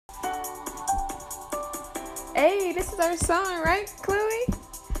Hey, this is our song, right, Chloe?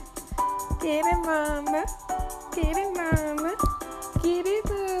 Get it, mama. Get it, mama. Get it,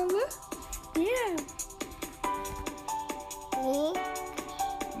 mama. Yeah.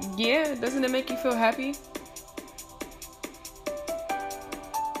 Yeah, doesn't it make you feel happy?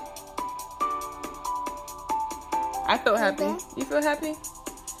 I feel happy. You feel happy?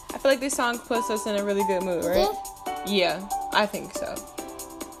 I feel like this song puts us in a really good mood, right? Yeah, I think so.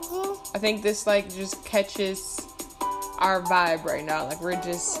 I think this just catches our vibe right now. Like we're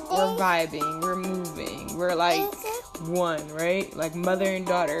vibing, we're moving, we're like one, right? Like mother and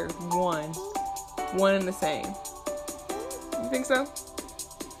daughter, one and the same. You think so?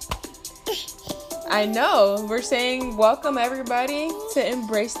 I know. We're saying welcome everybody to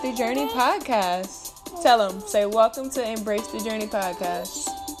Embrace the Journey podcast. Tell them, say welcome to Embrace the Journey podcast,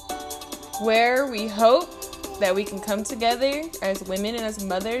 where we hope that we can come together as women and as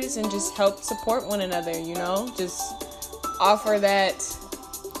mothers and just help support one another, just offer that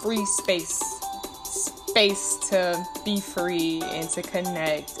free space to be free and to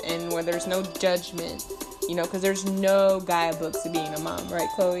connect, and where there's no judgment, because there's no guidebooks to being a mom, right,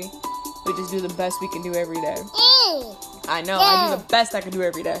 Chloe? We just do the best we can do every day. I know, I do the best I can do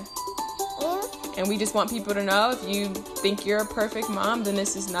every day. And we just want people to know, if you think you're a perfect mom, then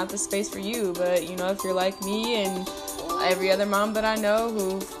this is not the space for you. But, if you're like me and every other mom that I know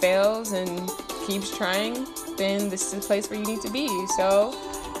who fails and keeps trying, then this is the place where you need to be. So,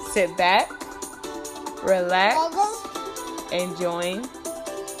 sit back, relax, and join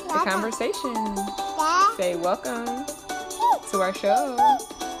the conversation. Say welcome to our show.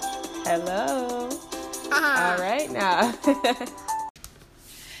 Hello. All right, now.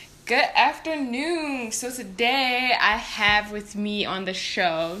 Good afternoon. So today I have with me on the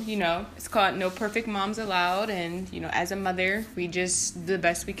show, it's called No Perfect Moms Allowed. And, as a mother, we just did the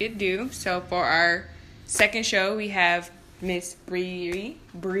best we could do. So for our second show, we have Miss Bree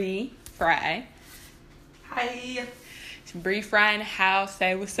Fry. Hi. Bree Fry in the house.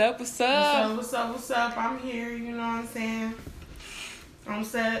 Say what's up, what's up? What's up? I'm here, you know what I'm saying? I'm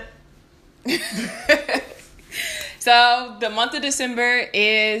set. So, the month of December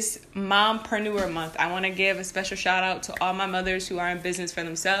is Mompreneur Month. I want to give a special shout out to all my mothers who are in business for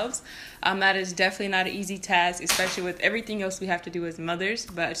themselves. That is definitely not an easy task, especially with everything else we have to do as mothers.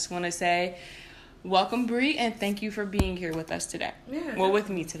 But I just want to say, welcome, Bree, and thank you for being here with us today. Yeah. Well, with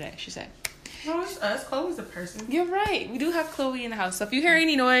me today, I should say. No, it's us. Chloe's a person. You're right. We do have Chloe in the house. So, if you hear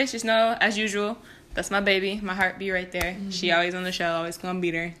any noise, just know, as usual, that's my baby, my heartbeat right there. Mm-hmm. She always on the show, always gonna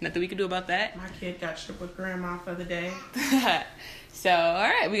beat her. Nothing we can do about that. My kid got shipped with grandma for the day. So, all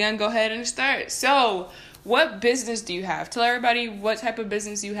right, we're gonna go ahead and start. So, what business do you have? Tell everybody what type of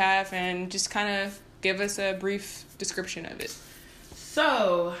business you have and just kind of give us a brief description of it.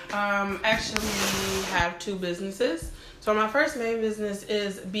 So, actually we have two businesses. So my first main business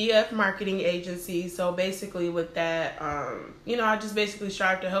is BF Marketing Agency. So basically with that, I just basically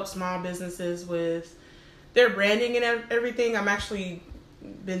strive to help small businesses with their branding and everything. I'm actually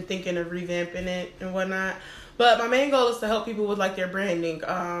been thinking of revamping it and whatnot. But my main goal is to help people with their branding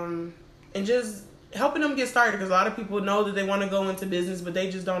and just helping them get started. Because a lot of people know that they want to go into business, but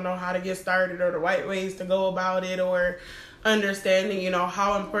they just don't know how to get started or the right ways to go about it, or understanding,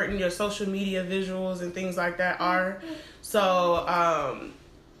 how important your social media visuals and things like that are. So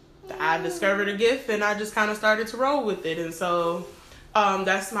I discovered a gift and I just kind of started to roll with it. And so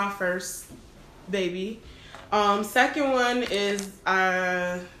that's my first baby. Second one is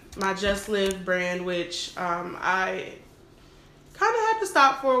my Just Live brand, which I kind of had to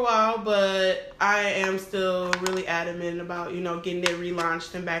stop for a while, but I am still really adamant about, getting it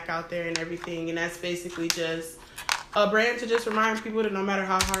relaunched and back out there and everything. And that's basically just a brand to just remind people that no matter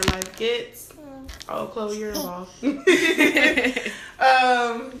how hard life gets, oh, Chloe, you're involved.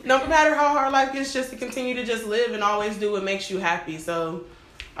 No matter how hard life gets, just to continue to just live and always do what makes you happy. So,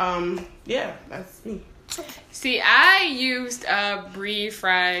 yeah, that's me. See, I used Bree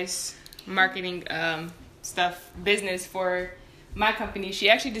Fry's marketing business for my company. She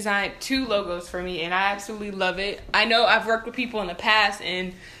actually designed 2 logos for me, and I absolutely love it. I know I've worked with people in the past,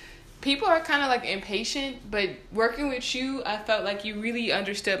 and people are kind of impatient, but working with you, I felt like you really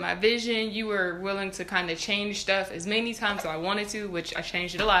understood my vision. You were willing to kind of change stuff as many times as I wanted to, which I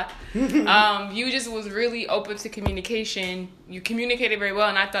changed it a lot. You just was really open to communication. You communicated very well,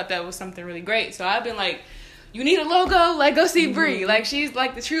 and I thought that was something really great. So I've been you need a logo? Go see Bree. She's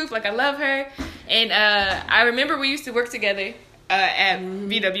the truth. I love her. And I remember we used to work together at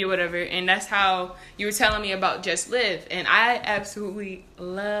VW, whatever, and that's how you were telling me about Just Live, and I absolutely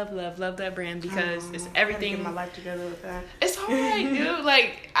love that brand because it's everything. I get my life together with that. It's alright, dude.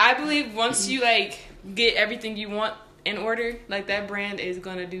 I believe once you get everything you want in order, like that brand is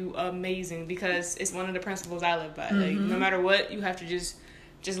gonna do amazing because it's one of the principles I live by. Like no matter what, you have to just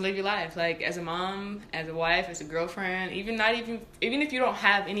live your life. Like as a mom, as a wife, as a girlfriend, even if you don't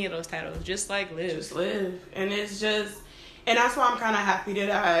have any of those titles, just like live. Just live. And it's just, and that's why I'm kind of happy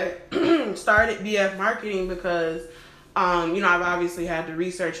that I started BF Marketing because, you know, I've obviously had to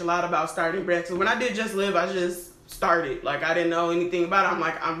research a lot about starting brands. So when I did Just Live, I just started. Like I didn't know anything about it. I'm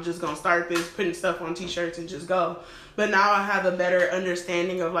like, I'm just gonna start this, putting stuff on t-shirts and just go. But now I have a better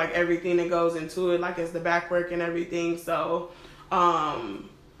understanding of like everything that goes into it, like it's the back work and everything. So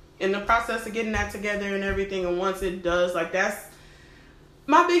in the process of getting that together and everything, and once it does, like that's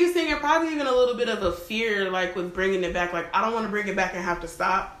my biggest thing, and probably even a little bit of a fear, like with bringing it back. Like I don't want to bring it back and have to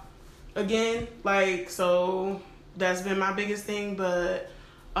stop again. Like, so that's been my biggest thing. But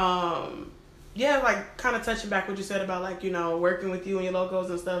yeah, like kind of touching back what you said about like, you know, working with you and your logos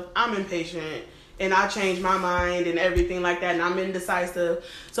and stuff. I'm impatient and I change my mind and everything like that, and I'm indecisive.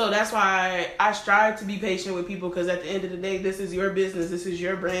 So that's why I strive to be patient with people, because at the end of the day, this is your business, this is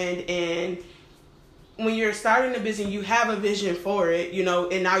your brand, and when you're starting a business, you have a vision for it, you know,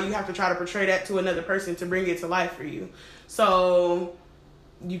 and now you have to try to portray that to another person to bring it to life for you. So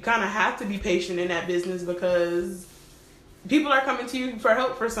you kind of have to be patient in that business because people are coming to you for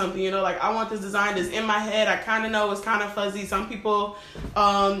help for something, you know, like I want this design that's in my head. I kind of know it's kind of fuzzy. Some people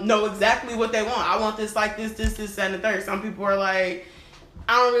know exactly what they want. I want this like this, and the third. Some people are like,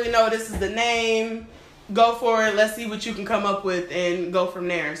 I don't really know. This is the name. Go for it. Let's see what you can come up with and go from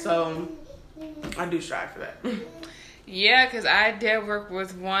there. So I do strive for that. Yeah, because I did work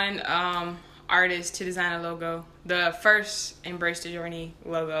with one artist to design a logo. The first Embrace the Journey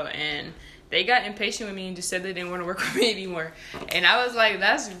logo, and they got impatient with me and just said they didn't want to work with me anymore. And I was like,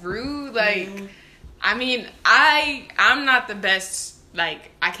 that's rude. Like, I mean, I'm not the best.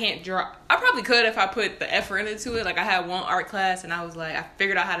 Like, I can't draw. I probably could if I put the effort into it. Like, I had one art class, and I was like, I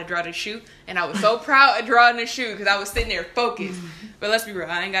figured out how to draw the shoe. And I was so proud of drawing the shoe because I was sitting there focused. But let's be real,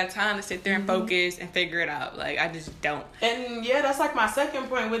 I ain't got time to sit there and focus and figure it out. Like, I just don't. And, yeah, that's like my second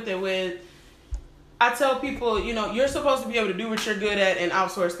point with it. I tell people, you know, you're supposed to be able to do what you're good at and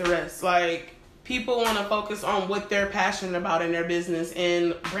outsource the rest. Like, people want to focus on what they're passionate about in their business,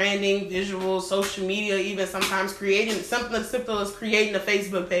 and branding, visuals, social media, even sometimes creating something as simple as creating a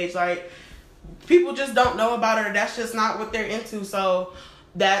Facebook page. Like, people just don't know about it, or that's just not what they're into. So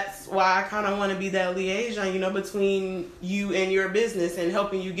that's why I kind of want to be that liaison, you know, between you and your business and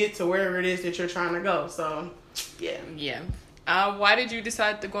helping you get to wherever it is that you're trying to go. So, yeah. Yeah. Why did you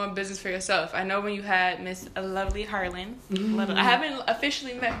decide to go in business for yourself? I know when you had Miss Lovely Harlan. I haven't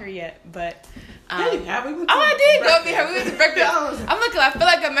officially met her yet, but... yeah, you have. We went to I did breakfast. go meet her. We went to breakfast. I feel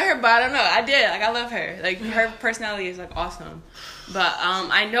like I met her, but I don't know. I did. Like, I love her. Like, her personality is, like, awesome. But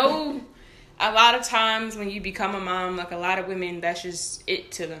I know a lot of times when you become a mom, like, a lot of women, that's just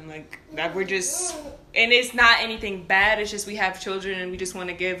it to them. Like we're just... And it's not anything bad. It's just we have children, and we just want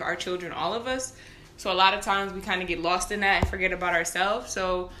to give our children all of us. So a lot of times we kind of get lost in that and forget about ourselves.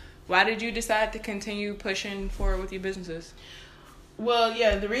 So why did you decide to continue pushing forward with your businesses? Well,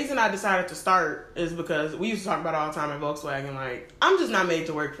 yeah, the reason I decided to start is because we used to talk about it all the time at Volkswagen. Like, I'm just not made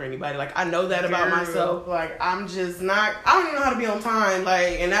to work for anybody. Like, I know that about myself. Like, I'm just not, I don't even know how to be on time.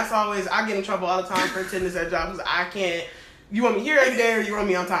 Like, and that's always, I get in trouble all the time for attendance at jobs. I can't, you want me here every day or you want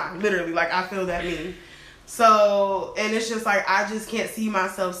me on time? Literally, like, I feel that mean. So, and it's just like, I just can't see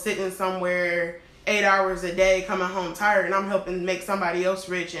myself sitting somewhere 8 hours a day coming home tired, and I'm helping make somebody else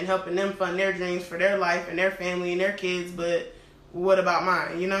rich and helping them fund their dreams for their life and their family and their kids, but what about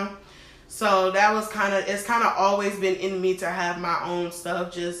mine, you know? So that was it's kind of always been in me to have my own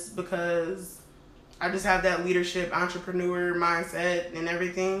stuff, just because I just have that leadership, entrepreneur mindset and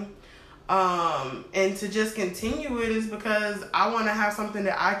everything. And to just continue it is because I want to have something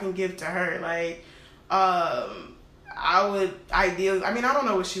that I can give to her. Like, I would ideally, I mean, I don't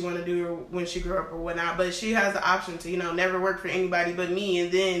know what she want to do when she grew up or whatnot, but she has the option to, you know, never work for anybody but me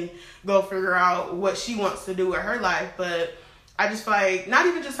and then go figure out what she wants to do with her life. But I just feel like, not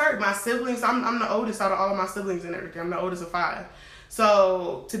even just her, my siblings, I'm the oldest out of all of my siblings and everything. I'm the oldest of 5.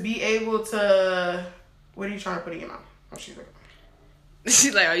 So to be able to, what are you trying to put in your mouth? Oh, she's like,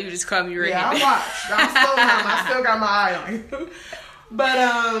 she's like, oh, you just called me right yeah, here. I watched. I still got my eye on you.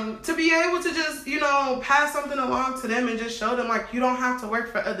 But to be able to just, you know, pass something along to them and just show them, like, you don't have to work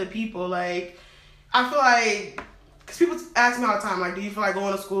for other people. Like, I feel like, because people ask me all the time, like, do you feel like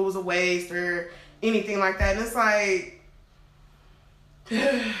going to school was a waste or anything like that? And it's like,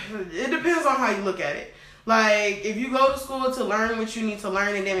 it depends on how you look at it. Like, if you go to school to learn what you need to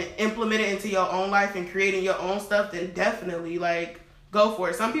learn and then implement it into your own life and creating your own stuff, then definitely, like, go for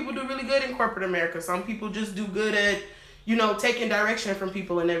it. Some people do really good in corporate America. Some people just do good at, you know, taking direction from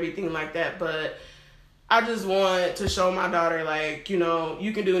people and everything like that. But I just want to show my daughter, like, you know,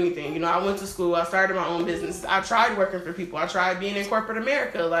 you can do anything. You know, I went to school. I started my own business. I tried working for people. I tried being in corporate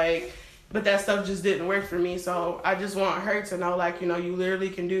America, like, but that stuff just didn't work for me. So I just want her to know, like, you know, you literally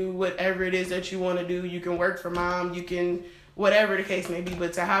can do whatever it is that you want to do. You can work for mom. You can, whatever the case may be.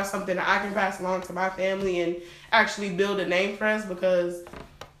 But to have something that I can pass along to my family and actually build a name for us, because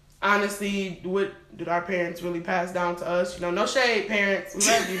honestly, what did our parents really pass down to us? You know, no shade, parents. We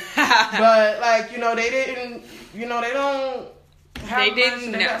love you. But, like, you know, they didn't, you know, they don't have they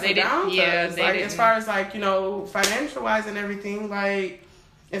didn't, yeah, they like, didn't. As far as, like, you know, financial-wise and everything, like,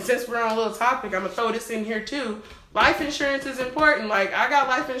 and since we're on a little topic, I'm going to throw this in here, too. Life insurance is important. Like, I got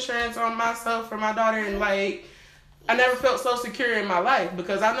life insurance on myself for my daughter, and, like, I never felt so secure in my life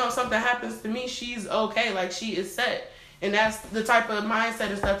because I know if something happens to me, she's okay. Like, she is set. And that's the type of mindset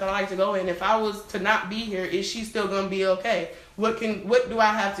and stuff that I like to go in. If I was to not be here, is she still going to be okay? What do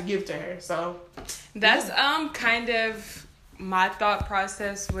I have to give to her? So that's kind of my thought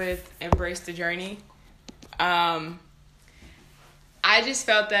process with Embrace the Journey. I just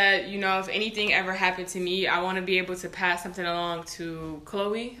felt that, you know, if anything ever happened to me, I want to be able to pass something along to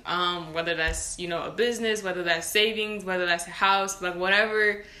Chloe, whether that's, you know, a business, whether that's savings, whether that's a house, like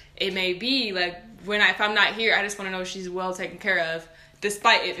whatever it may be. Like, if I'm not here, I just want to know she's well taken care of,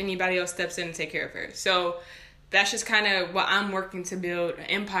 despite if anybody else steps in and take care of her. So that's just kind of what I'm working to build, an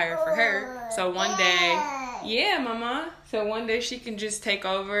empire for her. So one day, yeah, mama. So one day she can just take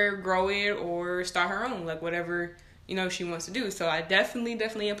over, grow it, or start her own, like whatever, you know, she wants to do. So I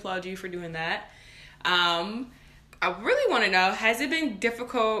definitely applaud you for doing that. I really want to know, has it been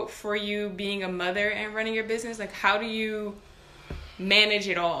difficult for you being a mother and running your business? Like, how do you manage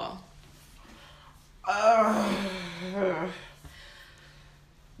it all?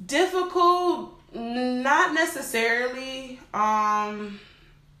 Difficult, not necessarily. But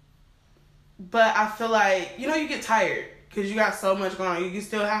I feel like, you know, you get tired because you got so much going on. You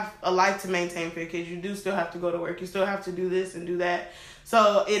still have a life to maintain for your kids. You do still have to go to work. You still have to do this and do that.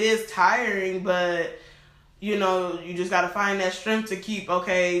 So it is tiring, but, you know, you just got to find that strength to keep,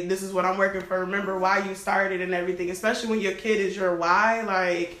 okay, this is what I'm working for. Remember why you started and everything, especially when your kid is your why.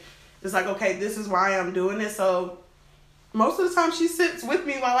 Like, it's like, okay, this is why I'm doing this. So most of the time she sits with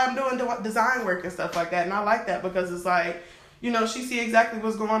me while I'm doing design work and stuff like that. And I like that because it's like, you know, she see exactly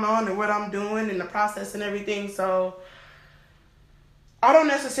what's going on and what I'm doing and the process and everything. So I don't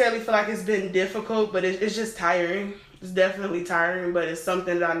necessarily feel like it's been difficult, but it's just tiring. It's definitely tiring, but it's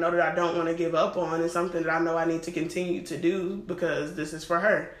something that I know that I don't want to give up on. It's something that I know I need to continue to do because this is for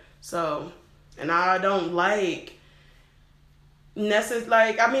her. So, and I don't like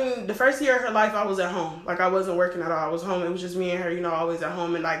the first year of her life I was at home. Like, I wasn't working at all. I was home. It was just me and her, you know, always at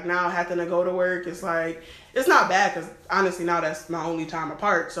home. And like now having to go to work, it's like, it's not bad because honestly now that's my only time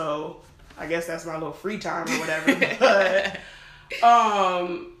apart. So I guess that's my little free time or whatever. But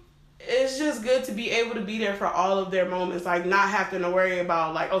it's just good to be able to be there for all of their moments, like not having to worry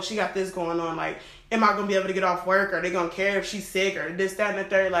about like, oh, she got this going on, like, am I gonna be able to get off work? Are they gonna care if she's sick or this, that, and the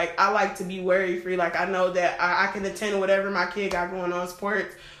third? Like, I like to be worry free. Like, I know that I can attend whatever my kid got going on,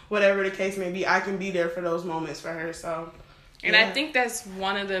 sports, whatever the case may be. I can be there for those moments for her. So, and yeah. I think that's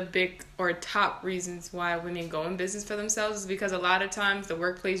one of the big or top reasons why women go in business for themselves is because a lot of times the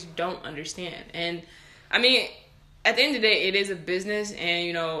workplace don't understand. And I mean, at the end of the day, it is a business, and,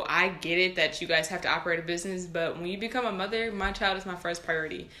 you know, I get it that you guys have to operate a business, but when you become a mother, my child is my first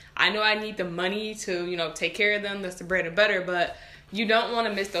priority. I know I need the money to, you know, take care of them. That's the bread and butter, but you don't want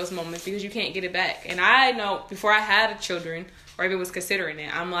to miss those moments because you can't get it back. And I know before I had children, or even was considering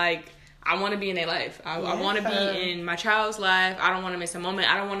it, I'm like, I want to be in their life. I want to be in my child's life. I don't want to miss a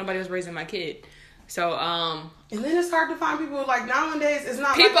moment. I don't want nobody else raising my kid. So, and then it's hard to find people, like, nowadays, it's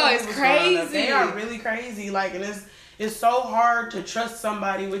not people like is crazy. They are really crazy, like, and it's so hard to trust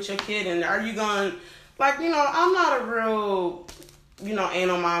somebody with your kid, and are you going, like, you know, I'm not a real, you know,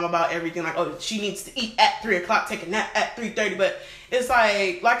 anal mom about everything, like, oh, she needs to eat at 3 o'clock, take a nap at 3:30, but it's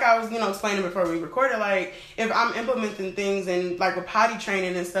like I was, you know, explaining before we recorded, like, if I'm implementing things and, like, with potty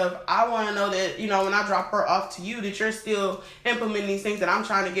training and stuff, I want to know that, you know, when I drop her off to you, that you're still implementing these things that I'm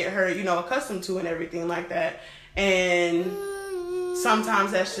trying to get her, you know, accustomed to and everything like that. And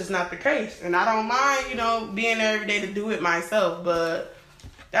sometimes that's just not the case. And I don't mind, you know, being there every day to do it myself, but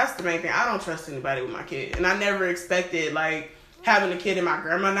that's the main thing. I don't trust anybody with my kid. And I never expected, like, having a kid and my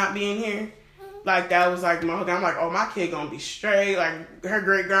grandma not being here. Like, that was, like, my whole thing. I'm like, oh, my kid gonna be straight. Like, her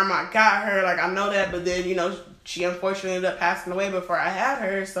great-grandma got her. Like, I know that. But then, you know, she unfortunately ended up passing away before I had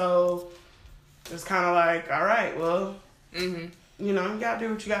her. So, it's kind of like, all right, well, you know, you gotta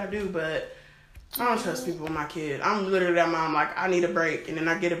do what you gotta do, but I don't trust people with my kid. I'm literally that mom, like, I need a break, and then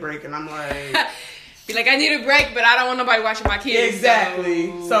I get a break, and I'm like... Be like, I need a break, but I don't want nobody watching my kids. Exactly.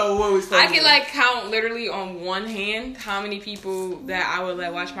 So what we supposed I can, like, count literally on one hand how many people that I would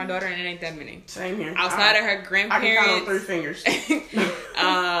let watch my daughter, and it ain't that many. Same here. Outside of her grandparents. I can count on 3 fingers.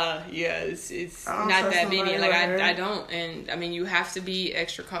 Yeah, it's not that many. Like, I don't. And, I mean, you have to be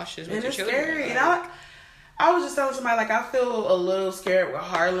extra cautious with your children. Scary. And I was just telling somebody, like, I feel a little scared with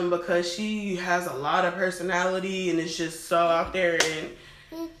Harlem because she has a lot of personality and it's just so out there, and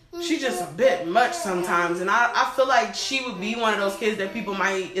she's just a bit much sometimes. And I feel like she would be one of those kids that people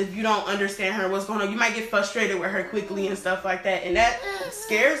might, if you don't understand her, what's going on, you might get frustrated with her quickly and stuff like that. And that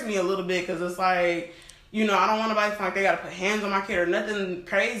scares me a little bit because it's like, you know, I don't want nobody to feel like they got to put hands on my kid or nothing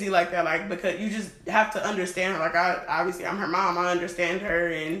crazy like that. Like, because you just have to understand her. Like, obviously, I'm her mom. I understand her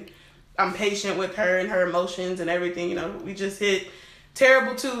and I'm patient with her and her emotions and everything. You know, we just hit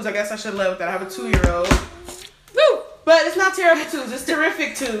terrible twos. I guess I should love with that. I have a 2-year-old. Woo! But it's not terrible twos. It's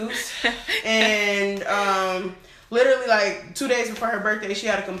terrific twos. And literally, like, 2 days before her birthday, she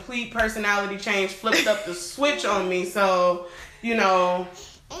had a complete personality change, flipped up the switch on me. So, you know,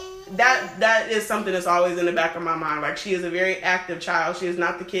 that is something that's always in the back of my mind. Like, she is a very active child. She is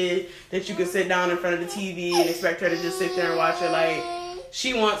not the kid that you can sit down in front of the TV and expect her to just sit there and watch it. Like,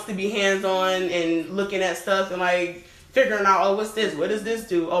 she wants to be hands-on and looking at stuff and, like, figuring out, oh, what's this? What does this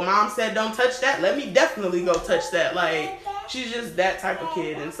do? Oh, mom said don't touch that. Let me definitely go touch that. Like, she's just that type of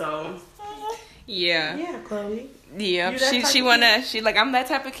kid. And so, yeah, Chloe. Yeah, she like, I'm that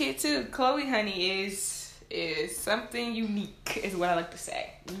type of kid too. Chloe, honey, is something unique, is what I like to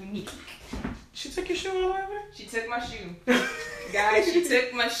say. Unique. She took your shoe all over? She took my shoe. Guys, she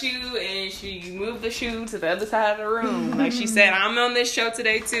took my shoe and she moved the shoe to the other side of the room. Like she said, I'm on this show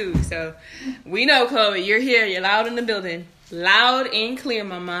today too. So we know, Chloe, you're here. You're loud in the building. Loud and clear,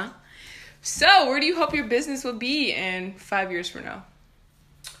 mama. So where do you hope your business will be in 5 years from now?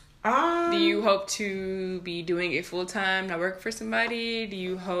 Do you hope to be doing it full time, not work for somebody? Do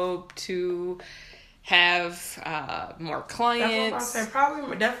you hope to have more clients? That's what I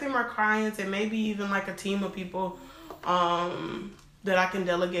said. Definitely more clients, and maybe even like a team of people that I can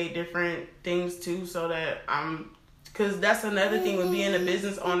delegate different things to, so that because that's another thing with being a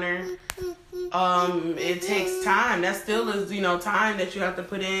business owner. It takes time. That still is, you know, time that you have to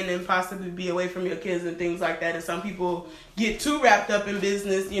put in and possibly be away from your kids and things like that. And some people get too wrapped up in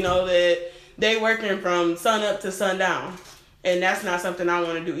business, you know, that they working from sun up to sundown, and that's not something I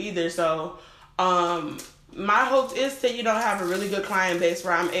want to do either. So my hope is to, you know, have a really good client base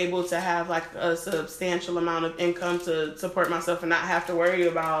where I'm able to have like a substantial amount of income to support myself and not have to worry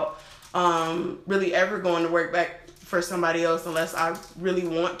about really ever going to work back for somebody else unless I really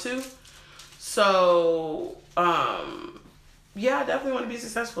want to. So yeah, I definitely want to be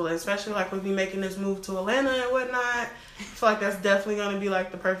successful, especially like with me making this move to Atlanta and whatnot. I feel like that's definitely going to be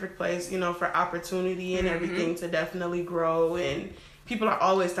like the perfect place, you know, for opportunity and everything to definitely grow. And people are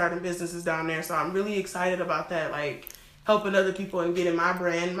always starting businesses down there, so I'm really excited about that, like helping other people and getting my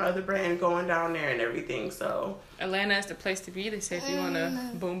other brand going down there and everything. So Atlanta is the place to be, they say, if you want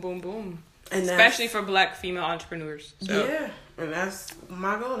to boom, boom, boom. And especially for Black female entrepreneurs. So. Yeah, and that's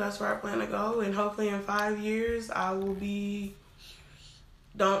my goal. That's where I plan to go. And hopefully in 5 years, I will be...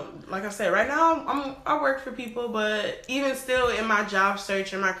 like I said, right now, I work for people, but even still in my job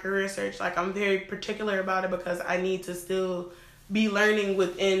search and my career search, like I'm very particular about it because I need to still be learning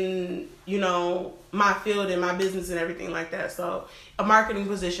within, you know, my field and my business and everything like that. So a marketing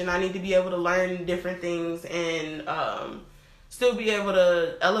position, I need to be able to learn different things and still be able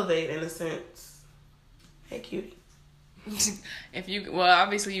to elevate in a sense. Hey, cutie.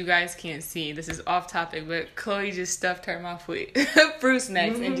 Obviously you guys can't see. This is off topic, but Chloe just stuffed her mouth with fruit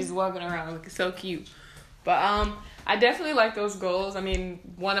snacks and just walking around looking so cute. But I definitely like those goals. I mean,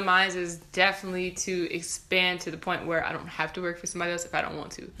 one of mine is definitely to expand to the point where I don't have to work for somebody else if I don't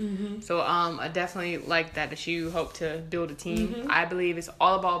want to. So I definitely like that you hope to build a team. I believe it's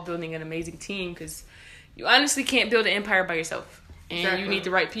all about building an amazing team because you honestly can't build an empire by yourself. And you need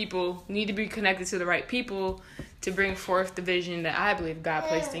the right people. You need to be connected to the right people to bring forth the vision that I believe God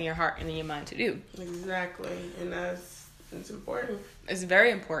placed in your heart and in your mind to do. Exactly. And it's important. It's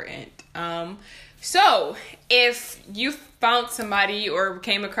very important. So, if you found somebody or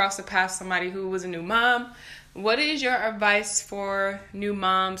came across the path somebody who was a new mom, what is your advice for new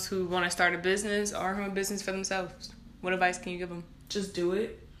moms who want to start a business or who have a business for themselves? What advice can you give them? Just do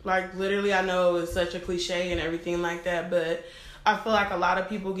it. Like, literally, I know it's such a cliche and everything like that, but I feel like a lot of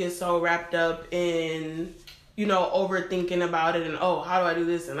people get so wrapped up in, overthinking about it and, oh, how do I do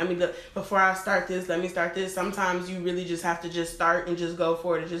this? And before I start this, let me start this. Sometimes you really just have to just start and just go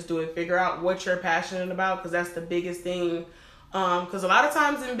for it and just do it. Figure out what you're passionate about, because that's the biggest thing. Because a lot of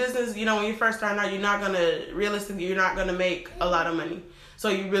times in business, when you first start out, you're not going to make a lot of money. So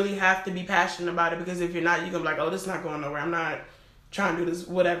you really have to be passionate about it, because if you're not, you're going to be like, oh, this is not going nowhere. I'm not trying to do this,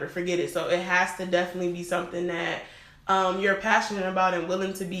 whatever, forget it. So it has to definitely be something that you're passionate about and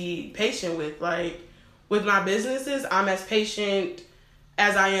willing to be patient with. Like, with my businesses, I'm as patient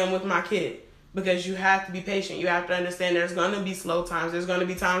as I am with my kid, because you have to be patient. You have to understand there's going to be slow times. There's going to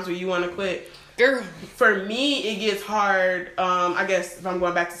be times where you want to quit. Girl. For me, it gets hard. I guess if I'm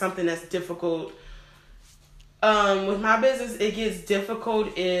going back to something that's difficult, with my business, it gets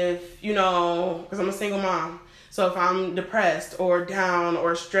difficult if, because I'm a single mom. So if I'm depressed or down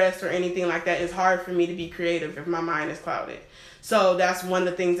or stressed or anything like that, it's hard for me to be creative if my mind is clouded. So that's one of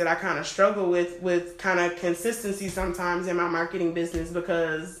the things that I kind of struggle with kind of consistency sometimes in my marketing business,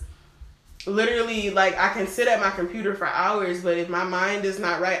 because literally, like, I can sit at my computer for hours, but if my mind is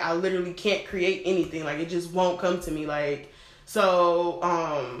not right, I literally can't create anything. Like, it just won't come to me. Like,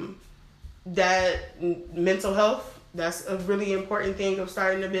 so, that mental health, that's a really important thing of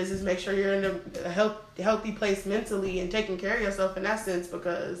starting a business. Make sure you're in a healthy place mentally and taking care of yourself in that sense,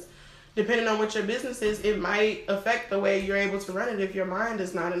 because depending on what your business is, it might affect the way you're able to run it if your mind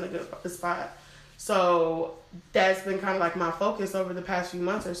is not in a good spot. So that's been kind of like my focus over the past few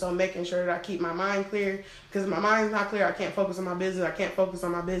months or so, making sure that I keep my mind clear, because if my mind's not clear, I can't focus on my business. I can't focus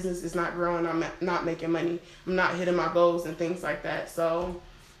on my business. It's not growing. I'm not making money. I'm not hitting my goals and things like that. So,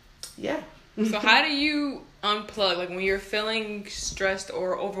 yeah. So how do you unplug? Like, when you're feeling stressed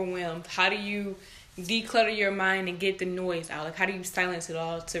or overwhelmed, how do you declutter your mind and get the noise out? Like, how do you silence it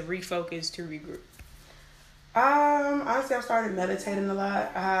all to refocus, to regroup? Honestly, I've started meditating a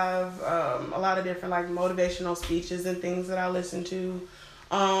lot. I have a lot of different, like, motivational speeches and things that I listen to.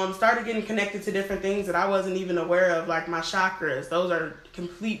 Started getting connected to different things that I wasn't even aware of, like my chakras. Those are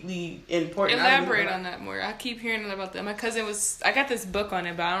completely important. Elaborate on that more. I keep hearing about that. My cousin I got this book on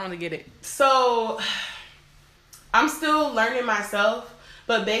it, but I don't really get it. So, I'm still learning myself,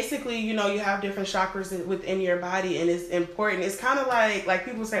 but basically, you have different chakras within your body, and it's important. It's kind of like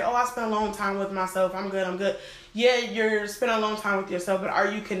people say, oh, I spent a long time with myself. I'm good. Yeah, you're spending a long time with yourself, but are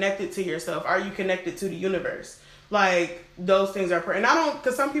you connected to yourself? Are you connected to the universe? Like, those things are important.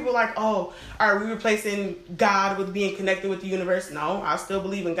 Because some people are like, oh, are we replacing God with being connected with the universe? No, I still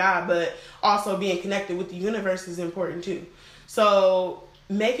believe in God, but also being connected with the universe is important too. So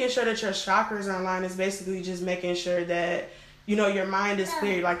making sure that your chakras are aligned is basically just making sure that, your mind is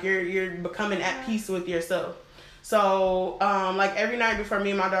clear, like you're becoming at peace with yourself. So, like, every night before me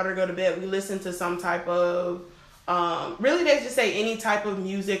and my daughter go to bed, we listen to some type of, really they just say any type of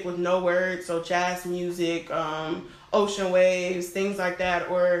music with no words. So jazz music, ocean waves, things like that,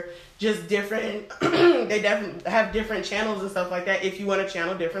 or just different, they definitely have different channels and stuff like that if you want to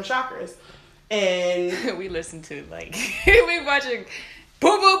channel different chakras. And we listen to, like, we watching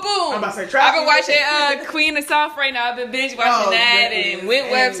Boom, boom, boom. I'm about to say, I've been watching Queen of South right now. I've been binge watching that and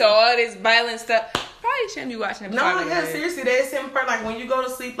Wentworth, so all this violent stuff. Probably shouldn't be watching it. No, yeah, seriously, that's important. Like, when you go to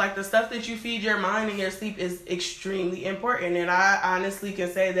sleep, like, the stuff that you feed your mind in your sleep is extremely important. And I honestly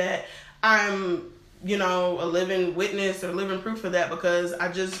can say that I'm, a living witness or living proof of that, because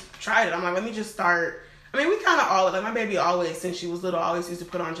I just tried it. I'm like, let me just start. I mean, we kind of all, like, my baby always, since she was little, always used to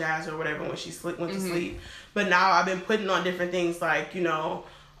put on jazz or whatever when she went to sleep. But now I've been putting on different things, like, you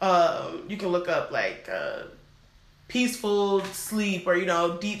can look up, like, peaceful sleep or,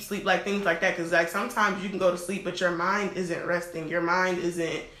 deep sleep, like, things like that. Because, like, sometimes you can go to sleep, but your mind isn't resting. Your mind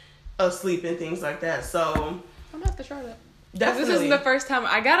isn't asleep and things like that. So I'm going to have to try that. Definitely. This isn't the first time.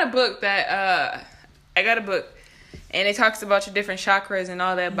 I got a book and it talks about your different chakras and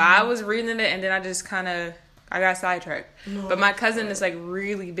all that. But I was reading it and then I just I got sidetracked. No, but my cousin is, like,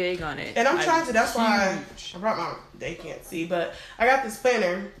 really big on it. And I'm trying to, that's why I brought they can't see, but I got this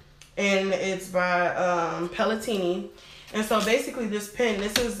planner, and it's by Pelletini. And so basically this pen,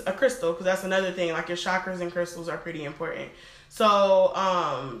 this is a crystal, because that's another thing, like, your chakras and crystals are pretty important. So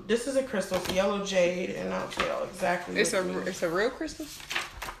this is a crystal, it's yellow jade, and I'll tell you exactly. It's a real crystal?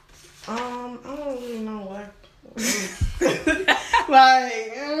 I don't really know what.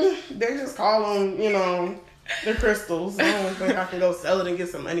 Like, they just call them, they're crystals. I don't think I can go sell it and get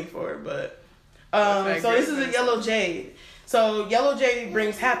some money for it, but so this is a yellow jade. So yellow jade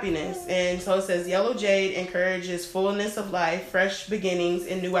brings happiness, and so it says yellow jade encourages fullness of life, fresh beginnings,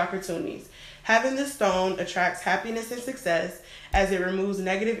 and new opportunities. Having this stone attracts happiness and success as it removes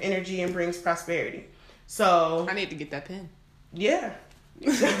negative energy and brings prosperity. So I need to get that pen. Yeah. I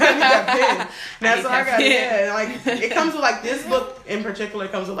need that pen. That's what I got. Yeah, like it comes with like this book in particular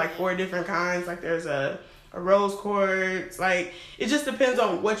comes with like 4 different kinds. Like there's a rose quartz. Like it just depends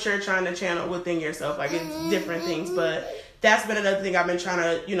on what you're trying to channel within yourself. Like it's different things, but that's been another thing I've been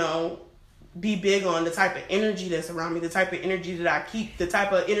trying to, be big on, the type of energy that's around me, the type of energy that I keep, the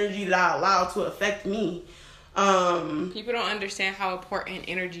type of energy that I allow to affect me. People don't understand how important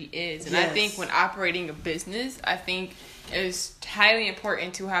energy is. And yes. I think when operating a business, I think it's highly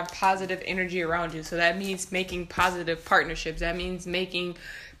important to have positive energy around you. So that means making positive partnerships. That means making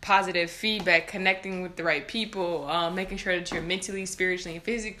positive feedback, connecting with the right people, making sure that you're mentally, spiritually, and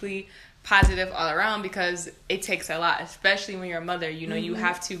physically positive all around, because it takes a lot, especially when you're a mother. You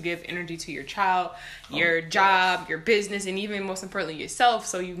have to give energy to your child, your job, your business, and even most importantly yourself.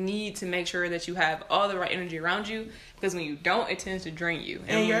 So you need to make sure that you have all the right energy around you, because when you don't, it tends to drain you.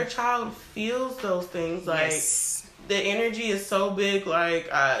 And your child feels those things. Like yes. The energy is so big. Like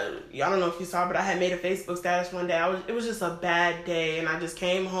I don't know if you saw, but I had made a Facebook status one day. It was just a bad day, and I just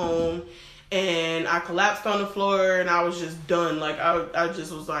came home and I collapsed on the floor and I was just done. Like I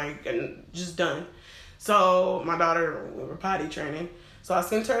just was like, and just done. So my daughter, we were potty training. So I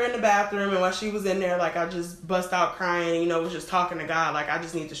sent her in the bathroom, and while she was in there, like I just bust out crying, was just talking to God. Like I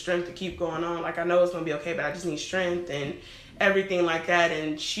just need the strength to keep going on. Like I know it's going to be okay, but I just need strength and everything like that.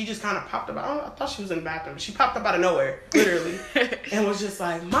 And she just kind of popped up. I thought she was in the bathroom. She popped up out of nowhere, literally, and was just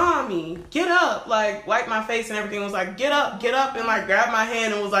like, "Mommy, get up!" Like wiped my face and everything. Was like, "Get up, get up!" And like grabbed my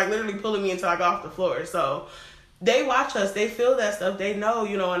hand and was like literally pulling me until I got off the floor. So they watch us. They feel that stuff. They know,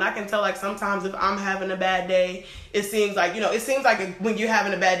 and I can tell like sometimes if I'm having a bad day, it seems like, when you're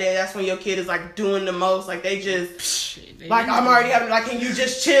having a bad day, that's when your kid is like doing the most. Like they just, like I'm already having, like, can you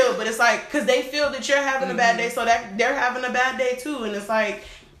just chill? But it's like, cause they feel that you're having a bad day, so that they're having a bad day too. And it's like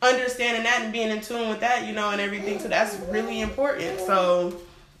understanding that and being in tune with that, and everything. So that's really important. So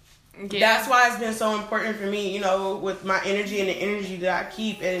that's why it's been so important for me, with my energy and the energy that I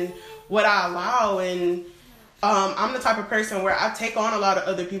keep and what I allow. And I'm the type of person where I take on a lot of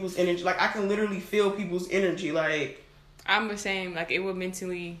other people's energy. Like I can literally feel people's energy. Like I'm the same. Like it would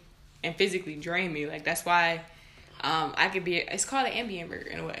mentally and physically drain me. Like that's why I could be. It's called an ambivert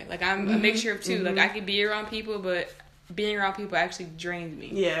in a way. Like I'm a mixture of two. Like I could be around people, but being around people actually drains me.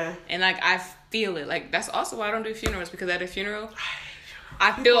 Yeah. And like I feel it. Like that's also why I don't do funerals, because at a funeral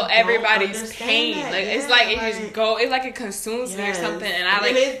I feel everybody's pain. That. Like it's like it just go. It's like it consumes me or something, and I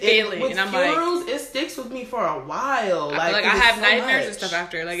like feel it. And I'm funerals, it sticks with me for a while. I feel like I have nightmares and stuff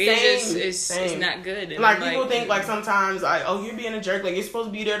after. Like it's not good. And like people think like sometimes like, oh, you're being a jerk. Like you're supposed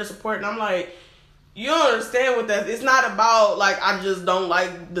to be there to support, and I'm like, you don't understand what that. It's not about like I just don't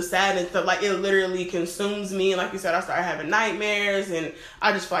like the sadness stuff. Like it literally consumes me, and like you said, I start having nightmares, and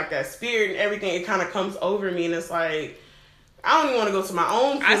I just feel like that spirit and everything. It kind of comes over me, and it's like, I don't even want to go to my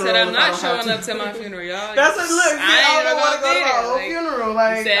own funeral. I said I'm not showing up to my funeral, y'all. That's what, look, I don't want to go to my own funeral.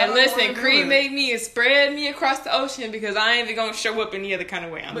 Like, said, listen, cremate me and spread me across the ocean, because I ain't even going to show up any other kind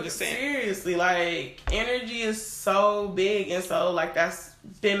of way. I'm just saying. Seriously, like, energy is so big. And so, like, that's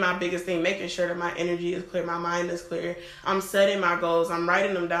been my biggest thing, making sure that my energy is clear, my mind is clear. I'm setting my goals. I'm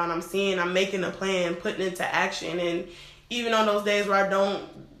writing them down. I'm making a plan, putting it into action. And even on those days where I don't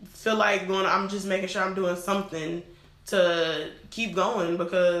feel like going, I'm just making sure I'm doing something to keep going,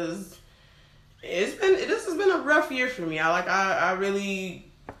 because this has been a rough year for me. I really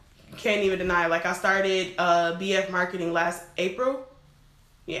can't even deny it. Like I started BF marketing last April.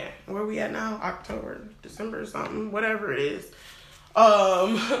 Yeah, where are we at now? October, December, something, whatever it is.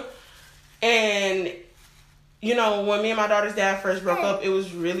 And when me and my daughter's dad first broke up, it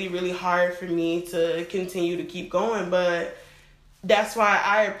was really, really hard for me to continue to keep going, but that's why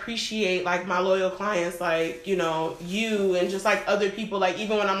I appreciate like my loyal clients, like, you and just like other people. Like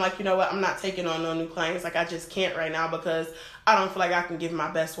even when I'm like, you know what, I'm not taking on no new clients. Like I just can't right now because I don't feel like I can give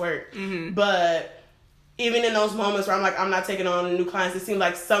my best work. Mm-hmm. But even in those moments where I'm like, I'm not taking on new clients, it seems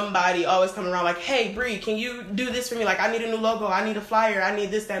like somebody always coming around like, hey, Bree, can you do this for me? Like I need a new logo. I need a flyer. I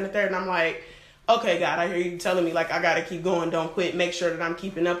need this, that, and the third. And I'm like, okay, God, I hear you telling me like, I got to keep going. Don't quit. Make sure that I'm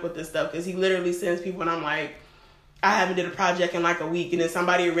keeping up with this stuff. Because he literally sends people and I'm like, I haven't did a project in like a week, and then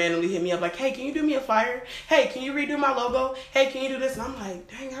somebody randomly hit me up like, hey, can you do me a flyer? Hey, can you redo my logo? Hey, can you do this? And I'm like,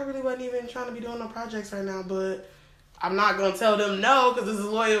 dang, I really wasn't even trying to be doing no projects right now, but I'm not going to tell them no, because this is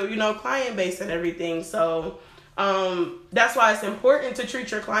loyal, client base and everything. So that's why it's important to treat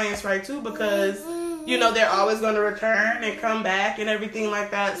your clients right too, because, they're always going to return and come back and everything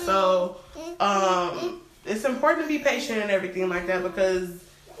like that. So it's important to be patient and everything like that, because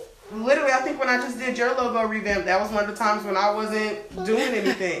literally, I think when I just did your logo revamp, that was one of the times when I wasn't doing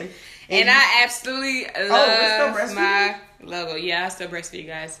anything. And I absolutely love my logo. Yeah, I still breastfeed,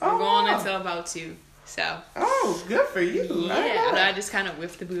 guys. We're going until about 2. So. Oh, good for you. Yeah, I just kind of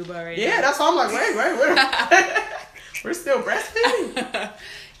whiffed the boob already. Yeah, that's why I'm like, wait. We're still breastfeeding.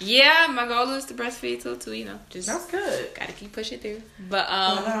 Yeah, my goal is to breastfeed till 2, just. That's good. Gotta keep pushing through. But,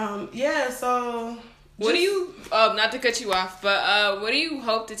 yeah, so. What do you, not to cut you off, but what do you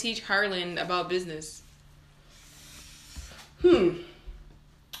hope to teach Harlan about business? What do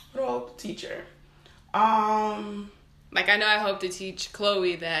I hope to teach her? Like, I know I hope to teach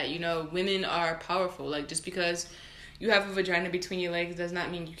Chloe that, women are powerful. Like, just because you have a vagina between your legs does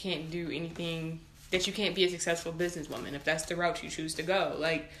not mean you can't do anything, that you can't be a successful businesswoman if that's the route you choose to go.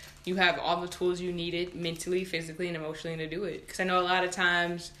 Like, you have all the tools you needed mentally, physically, and emotionally to do it. Because I know a lot of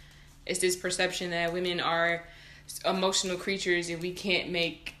times it's this perception that women are emotional creatures and we can't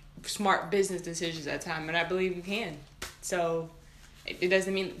make smart business decisions at times. And I believe you can. So it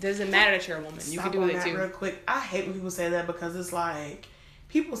doesn't matter that you're a woman. You can do it too. Real quick. I hate when people say that because it's like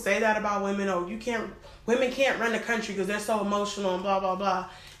people say that about women. Oh, women can't run the country because they're so emotional and blah blah blah.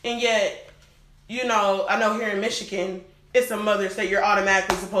 And yet, I know here in Michigan, it's a mother say you're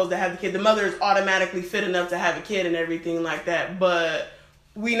automatically supposed to have the kid. The mother is automatically fit enough to have a kid and everything like that. But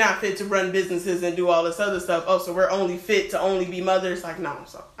we not fit to run businesses and do all this other stuff. Oh, so we're only fit to only be mothers? Like, no.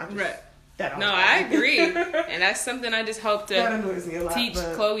 So I just, right. I agree. And that's something I just hope to teach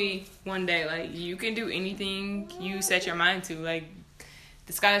Chloe one day. Like, you can do anything you set your mind to. Like,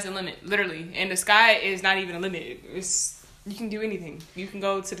 the sky is the limit, literally. And the sky is not even a limit. You can do anything. You can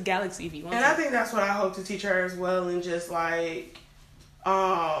go to the galaxy if you want to. And I think that's what I hope to teach her as well. And just like, what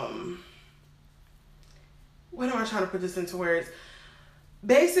am I trying to put this into words?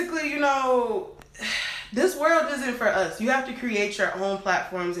 Basically, this world isn't for us. You have to create your own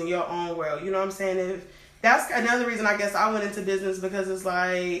platforms in your own world. You know what I'm saying? If that's another reason I guess I went into business, because it's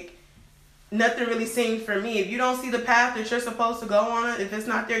like nothing really seemed for me. If you don't see the path that you're supposed to go on, if it's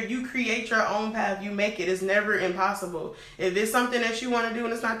not there, you create your own path. You make it. It's never impossible. If it's something that you want to do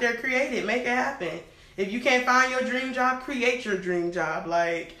and it's not there, create it. Make it happen. If you can't find your dream job, create your dream job.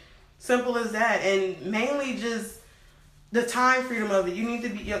 Like, simple as that. And mainly just the time freedom of it. You need to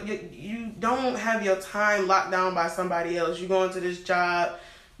be, you don't have your time locked down by somebody else. You go into this job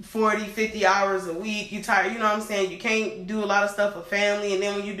 40, 50 hours a week. You tired, you know what I'm saying? You can't do a lot of stuff with family. And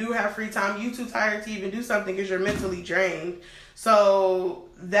then when you do have free time, you too tired to even do something because you're mentally drained. So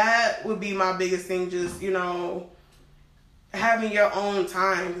that would be my biggest thing. Just, having your own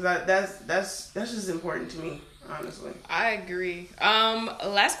time. Because that's just important to me, honestly. I agree.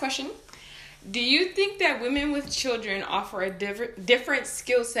 Last question. Do you think that women with children offer a different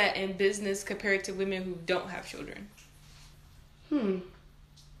skill set in business compared to women who don't have children? That's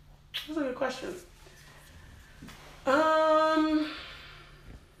a good question. Not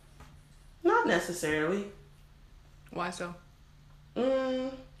necessarily. Why so?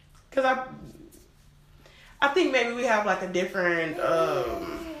 Because I think maybe we have like a different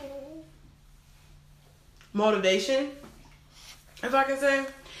motivation, if I can say.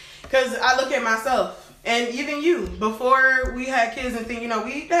 Because I look at myself, and even you, before we had kids and things,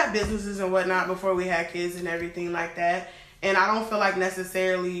 we had businesses and whatnot before we had kids and everything like that. And I don't feel like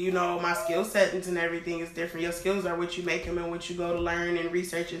necessarily, my skill settings and everything is different. Your skills are what you make them and what you go to learn and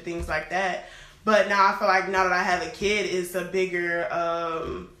research and things like that. But now I feel like now that I have a kid, it's a bigger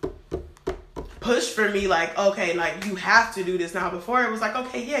push for me. Like, okay, like you have to do this now. Before it was like,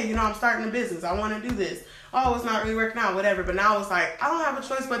 okay, yeah, I'm starting a business. I want to do this. Oh, it's not really working out, whatever. But now it's like, I don't have a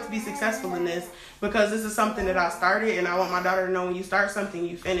choice but to be successful in this because this is something that I started, and I want my daughter to know when you start something,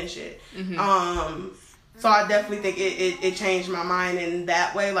 you finish it. Mm-hmm. So I definitely think it changed my mind in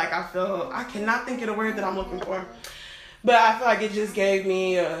that way. Like, I cannot think of the word that I'm looking for. But I feel like it just gave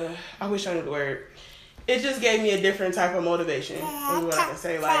me, I wish I knew the word. It just gave me a different type of motivation, is what I can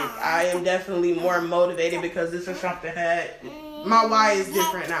say. Like, I am definitely more motivated because this is something that, my why is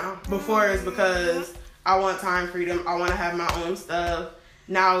different now. Before it's because I want time freedom. I want to have my own stuff.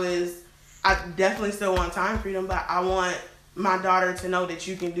 Now I definitely still want time freedom, but I want my daughter to know that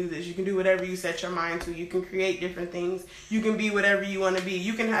you can do this. You can do whatever you set your mind to. You can create different things. You can be whatever you want to be.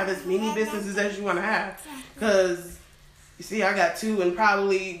 You can have as many businesses as you want to have. Because, you see, I got 2 and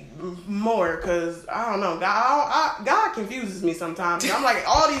probably more because, I don't know, God confuses me sometimes. I'm like,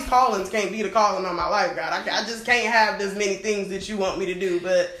 all these callings can't be the calling on my life, God. I just can't have this many things that you want me to do,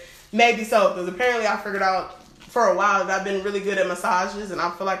 but maybe so, because apparently I figured out for a while that I've been really good at massages, and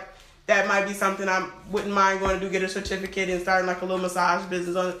I feel like that might be something I wouldn't mind going to do, get a certificate and starting like a little massage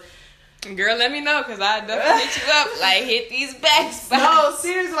business on. Girl, let me know, because I definitely hit you up. Like, hit these backs. No,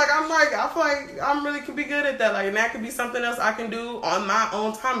 seriously, like, I feel like I'm really could be good at that. Like, and that could be something else I can do on my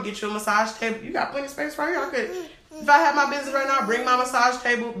own time. Get you a massage table. You got plenty of space right here. I could, if I had my business right now, bring my massage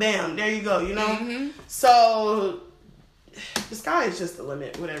table. Bam, there you go, you know? Mm-hmm. So, the sky is just the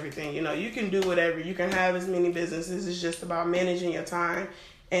limit with everything. You know, you can do whatever. You can have as many businesses. It's just about managing your time.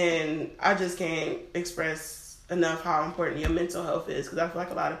 And I just can't express enough how important your mental health is, because I feel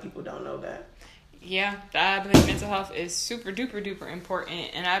like a lot of people don't know that. Yeah, I believe mental health is super duper duper important,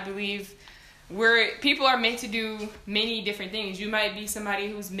 and I believe people are meant to do many different things. You might be somebody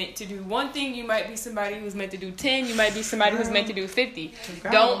who's meant to do one thing, you might be somebody who's meant to do 10, you might be somebody who's meant to do 50.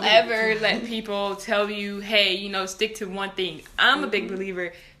 Don't ever let people tell you, hey, you know, stick to one thing. I'm a big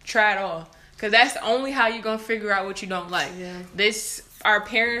believer, try it all, because that's only how you're gonna figure out what you don't like. Our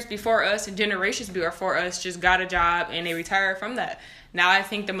parents before us and generations before us just got a job and they retired from that. Now I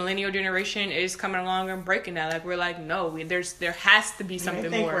think the millennial generation is coming along and breaking that. Like, we're like, no, there has to be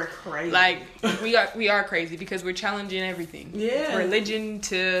something more. We're crazy. Like, we are crazy because we're challenging everything. Yeah. Religion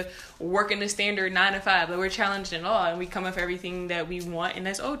to working the standard 9 to 5. Like, we're challenged in all, and we come up with everything that we want and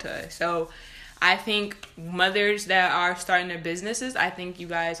that's owed to us. So I think mothers that are starting their businesses, I think you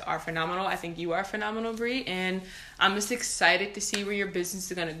guys are phenomenal. I think you are phenomenal, Bree. And I'm just excited to see where your business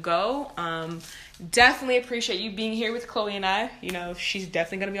is going to go. Definitely appreciate you being here with Chloe and I. You know, she's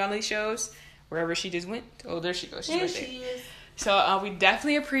definitely going to be on these shows. Wherever she just went. Oh, there she goes. She's right there. She is. So we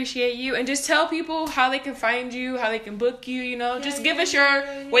definitely appreciate you. And just tell people how they can find you, how they can book you, you know. Just give us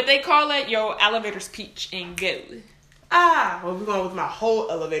what they call it, your elevator speech and go. Well, we're going with my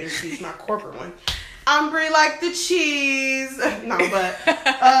whole elevator speech, my corporate one. I'm Brie like the cheese. No, but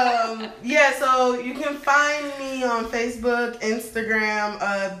yeah, so you can find me on Facebook, Instagram,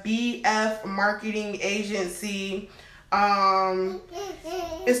 BF Marketing Agency.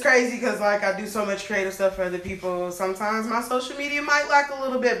 It's crazy because, like, I do so much creative stuff for other people. Sometimes my social media might lack a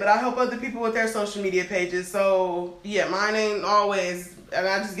little bit, but I help other people with their social media pages. So yeah, mine ain't always, and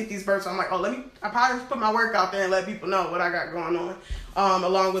I just get these bursts. So I'm like, I probably just put my work out there and let people know what I got going on.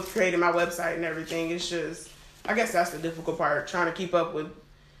 Along with creating my website and everything. It's just, I guess that's the difficult part, trying to keep up with,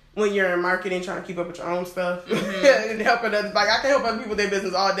 when you're in marketing, trying to keep up with your own stuff. Mm-hmm. And helping others. Like, I can help other people with their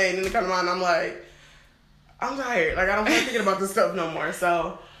business all day, and then they come on and I'm like, I'm tired. Like, I don't want to thinking about this stuff no more.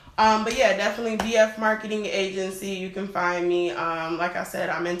 So, but yeah, definitely BF Marketing Agency. You can find me. Like I said,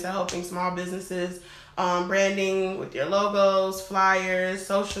 I'm into helping small businesses, branding with your logos, flyers,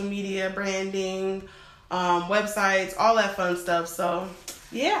 social media branding, websites, all that fun stuff. So,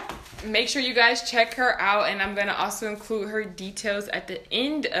 yeah. Make sure you guys check her out, and I'm going to also include her details at the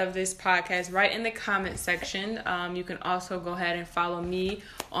end of this podcast, right in the comment section. You can also go ahead and follow me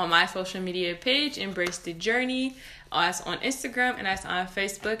on my social media page, Embrace the Journey. That's on Instagram and that's on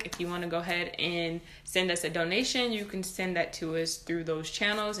Facebook. If you want to go ahead and send us a donation, you can send that to us through those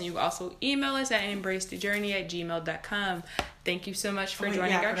channels. And you can also email us at embracethejourney@gmail.com. Thank you so much for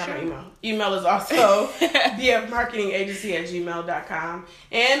joining our show. Email is also bfmarketingagency@gmail.com.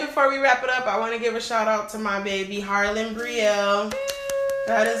 And before we wrap it up, I want to give a shout out to my baby, Harlan Brielle.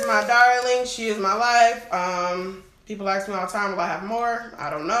 That is my darling. She is my life. People ask me all the time, will I have more? I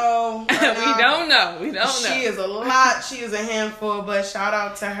don't know. We don't know. She is a lot. She is a handful, but shout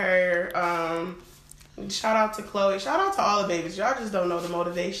out to her. Shout out to Chloe. Shout out to all the babies. Y'all just don't know the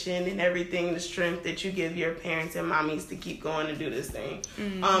motivation and everything, the strength that you give your parents and mommies to keep going and do this thing.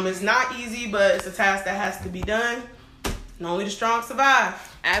 Mm-hmm. It's not easy, but it's a task that has to be done. And only the strong survive.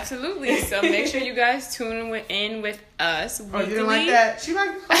 Absolutely. So make sure you guys tune in with us weekly. Oh, you didn't like that? She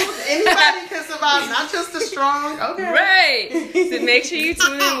like, anybody can survive, not just the strong. Okay. Right. So make sure you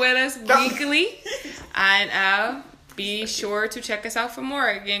tune in with us weekly. And be sure to check us out for more.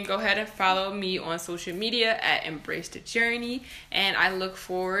 Again, go ahead and follow me on social media at Embrace the Journey. And I look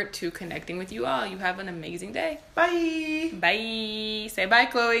forward to connecting with you all. You have an amazing day. Bye. Bye. Say bye,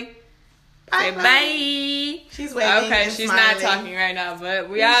 Chloe. Say bye. She's waving. Okay, she's not talking right now, but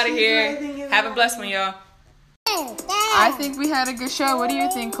we out of here. Have a blessed one, y'all. I think we had a good show. What do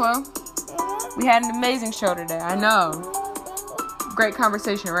you think, Chloe? We had an amazing show today. I know. Great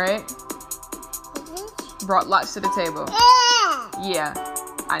conversation, right? Brought lots to the table. Yeah,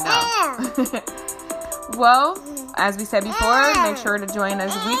 I know. Well, as we said before, make sure to join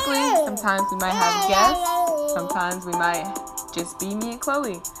us weekly. Sometimes we might have guests. Sometimes we might just be me and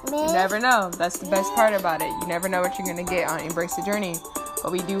Chloe. You never know. That's the best part about it. You never know what you're going to get on Embrace the Journey.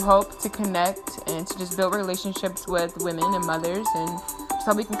 But we do hope to connect and to just build relationships with women and mothers, and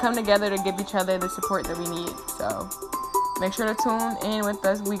so we can come together to give each other the support that we need. So make sure to tune in with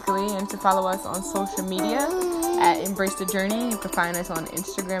us weekly and to follow us on social media at Embrace the Journey. You can find us on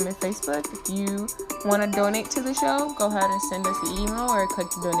Instagram and Facebook. If you want to donate to the show, go ahead and send us an email or click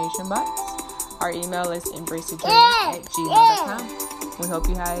the donation box. Our email is embracethejourney@gmail.com. We hope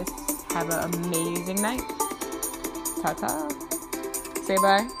you guys have an amazing night. Ta-ta. Say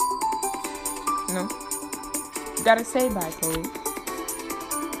bye. No. You gotta say bye, Chloe.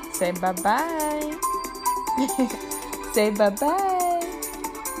 Say bye-bye. Say bye-bye.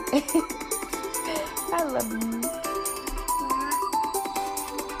 I love you.